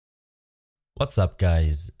What's up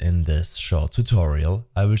guys, in this short tutorial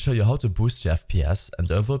I will show you how to boost your FPS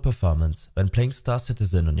and overall performance when playing Star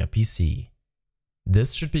Citizen on your PC.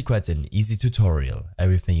 This should be quite an easy tutorial,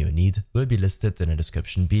 everything you need will be listed in the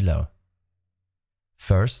description below.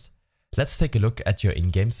 First, let's take a look at your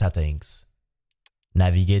in-game settings.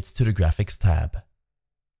 Navigate to the Graphics tab.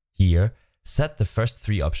 Here, set the first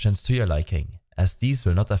three options to your liking, as these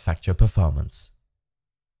will not affect your performance.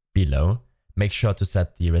 Below, make sure to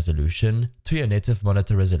set the resolution to your native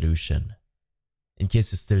monitor resolution. In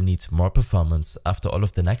case you still need more performance after all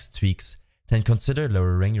of the next tweaks, then consider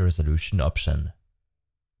lowering your resolution option.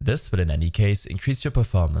 This will in any case increase your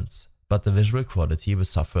performance, but the visual quality will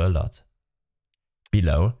suffer a lot.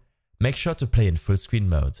 Below, make sure to play in full screen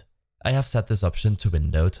mode. I have set this option to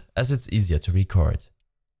windowed as it's easier to record.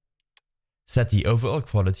 Set the overall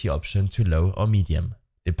quality option to low or medium,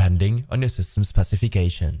 depending on your system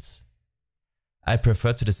specifications. I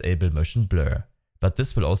prefer to disable motion blur, but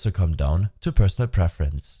this will also come down to personal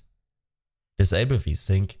preference. Disable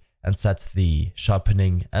VSync and set the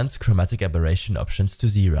sharpening and chromatic aberration options to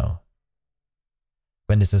 0.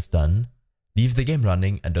 When this is done, leave the game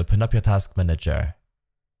running and open up your task manager.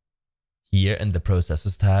 Here in the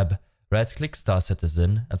Processes tab, right-click Star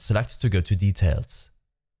Citizen and select to go to Details.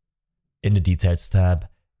 In the Details tab,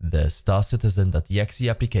 the Star Citizen.exe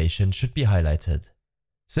application should be highlighted.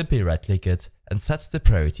 Simply right-click it and set the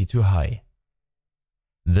priority to high.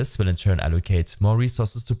 This will in turn allocate more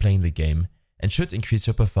resources to playing the game and should increase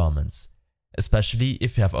your performance, especially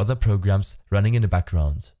if you have other programs running in the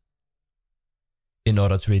background. In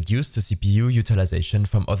order to reduce the CPU utilization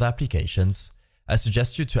from other applications, I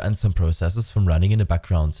suggest you to end some processes from running in the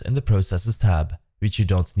background in the Processes tab, which you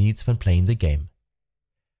don't need when playing the game.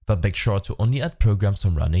 But make sure to only add programs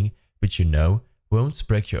from running which you know won't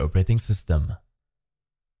break your operating system.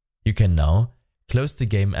 You can now close the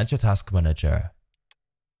game and your task manager.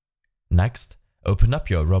 Next, open up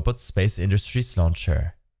your Robot Space Industries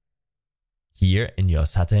launcher. Here in your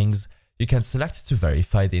settings, you can select to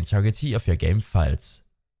verify the integrity of your game files.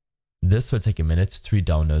 This will take a minute to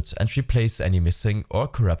re-download and replace any missing or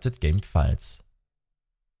corrupted game files.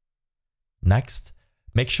 Next,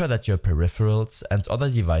 make sure that your peripherals and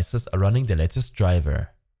other devices are running the latest driver.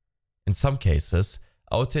 In some cases,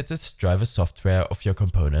 outdated driver software of your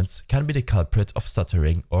components can be the culprit of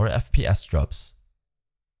stuttering or FPS drops.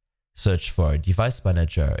 Search for Device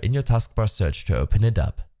Manager in your taskbar search to open it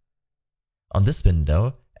up. On this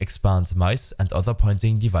window, expand Mice and other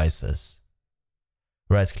pointing devices.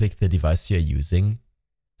 Right-click the device you are using,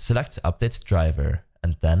 select Update Driver,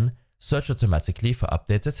 and then search automatically for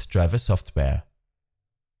updated driver software.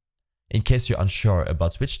 In case you're unsure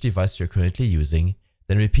about which device you're currently using,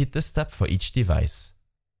 then repeat this step for each device.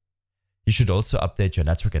 You should also update your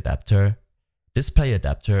network adapter, display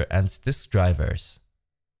adapter, and disk drivers.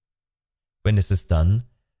 When this is done,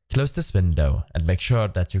 close this window and make sure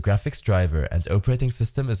that your graphics driver and operating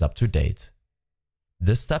system is up to date.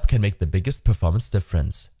 This step can make the biggest performance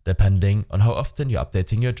difference, depending on how often you're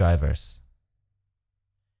updating your drivers.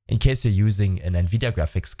 In case you're using an NVIDIA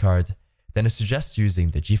graphics card, then I suggest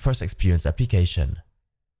using the GeForce Experience application.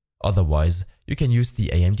 Otherwise, you can use the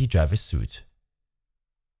AMD driver suite.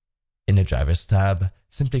 In the Drivers tab,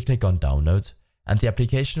 simply click on Download, and the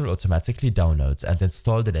application will automatically download and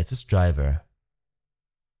install the latest driver.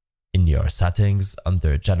 In your settings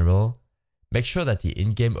under General, make sure that the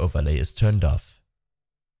in-game overlay is turned off.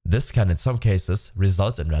 This can in some cases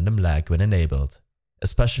result in random lag when enabled,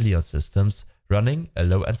 especially on systems running a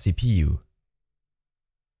low-end CPU.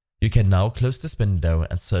 You can now close this window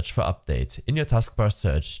and search for Update in your taskbar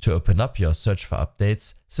search to open up your Search for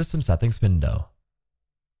Updates System Settings window.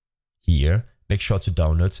 Here, make sure to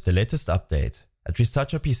download the latest update and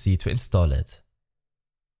restart your PC to install it.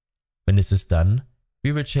 When this is done,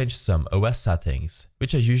 we will change some OS settings,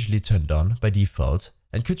 which are usually turned on by default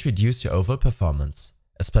and could reduce your overall performance,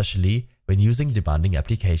 especially when using demanding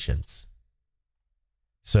applications.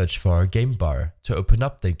 Search for Game Bar to open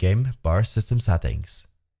up the Game Bar system settings.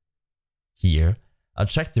 Here,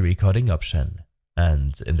 uncheck the recording option,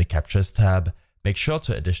 and in the Captures tab, make sure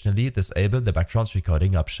to additionally disable the background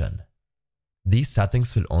recording option. These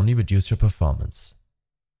settings will only reduce your performance.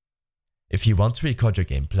 If you want to record your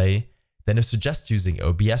gameplay, then I suggest using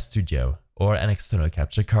OBS Studio or an external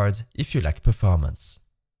capture card if you lack performance.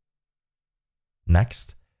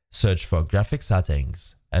 Next, search for Graphics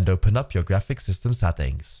Settings and open up your graphics system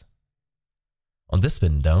settings. On this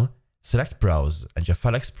window, select Browse and your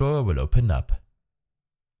File Explorer will open up.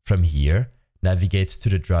 From here, navigate to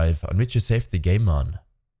the drive on which you saved the game on.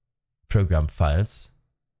 Program Files,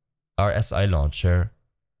 RSI Launcher,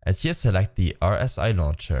 and here select the RSI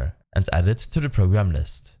Launcher and add it to the program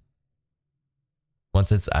list.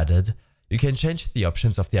 Once it's added, you can change the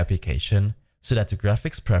options of the application so that the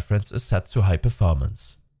graphics preference is set to high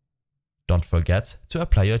performance. Don't forget to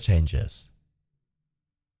apply your changes.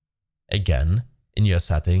 Again, in your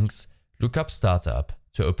settings, look up Startup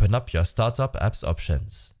to open up your Startup Apps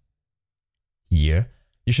options. Here,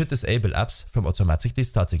 you should disable apps from automatically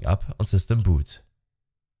starting up on system boot.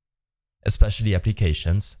 Especially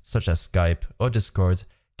applications such as Skype or Discord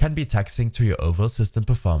can be taxing to your overall system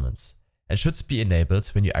performance and should be enabled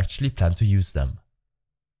when you actually plan to use them.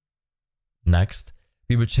 Next,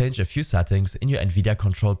 we will change a few settings in your NVIDIA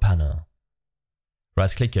control panel.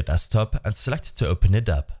 Right-click your desktop and select to open it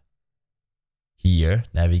up. Here,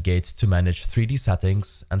 navigate to Manage 3D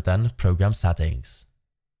Settings and then Program Settings.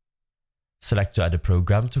 Select to add a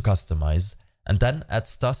program to customize and then add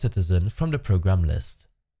Star Citizen from the program list.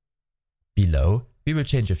 Below, we will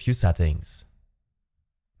change a few settings.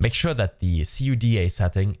 Make sure that the CUDA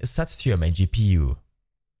setting is set to your main GPU.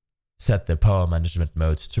 Set the power management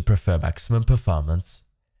mode to prefer maximum performance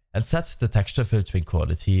and set the texture filtering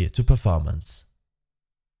quality to performance.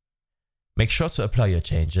 Make sure to apply your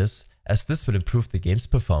changes, as this will improve the game's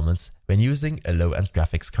performance when using a low-end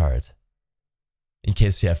graphics card. In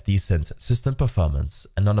case you have decent system performance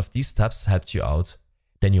and none of these steps helped you out,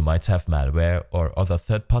 then you might have malware or other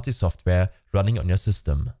third-party software running on your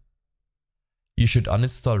system. You should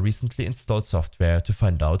uninstall recently installed software to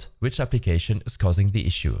find out which application is causing the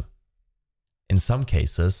issue. In some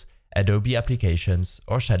cases, Adobe applications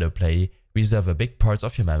or Shadowplay reserve a big part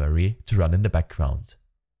of your memory to run in the background.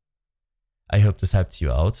 I hope this helped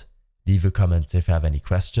you out. Leave a comment if you have any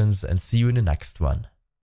questions and see you in the next one.